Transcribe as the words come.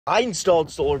I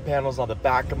installed solar panels on the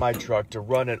back of my truck to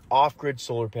run an off-grid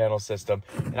solar panel system,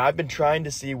 and I've been trying to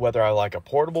see whether I like a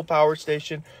portable power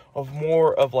station or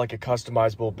more of like a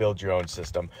customizable build your own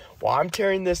system. Well, I'm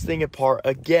tearing this thing apart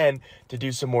again to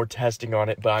do some more testing on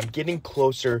it, but I'm getting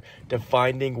closer to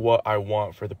finding what I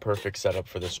want for the perfect setup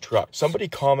for this truck. Somebody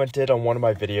commented on one of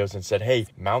my videos and said, hey,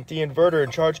 mount the inverter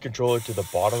and charge controller to the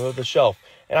bottom of the shelf.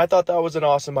 And I thought that was an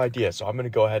awesome idea, so I'm going to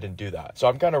go ahead and do that. So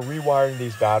I'm kind of rewiring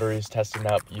these batteries, testing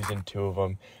up using two of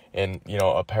them in,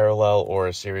 a parallel or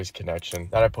a series connection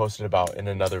that I posted about in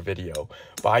another video.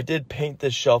 But I did paint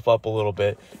this shelf up a little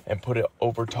bit and put it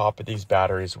over top of these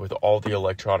batteries with all the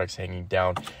electronics hanging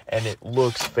down, and it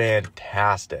looks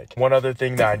fantastic. One other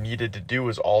thing that I needed to do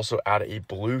was also add a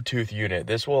Bluetooth unit.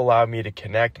 This will allow me to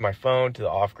connect my phone to the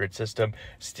off-grid system,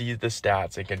 see the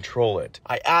stats, and control it.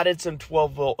 I added some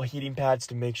 12-volt heating pads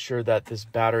to make sure that this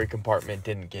battery compartment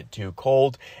didn't get too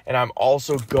cold, and I'm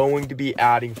also going to be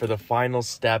adding for the final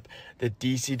step the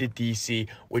DC to DC,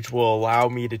 which will allow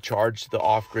me to charge the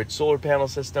off-grid solar panel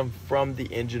system from the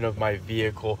engine of my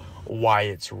vehicle while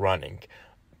it's running.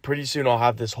 Pretty soon I'll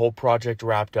have this whole project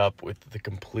wrapped up with the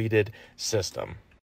completed system.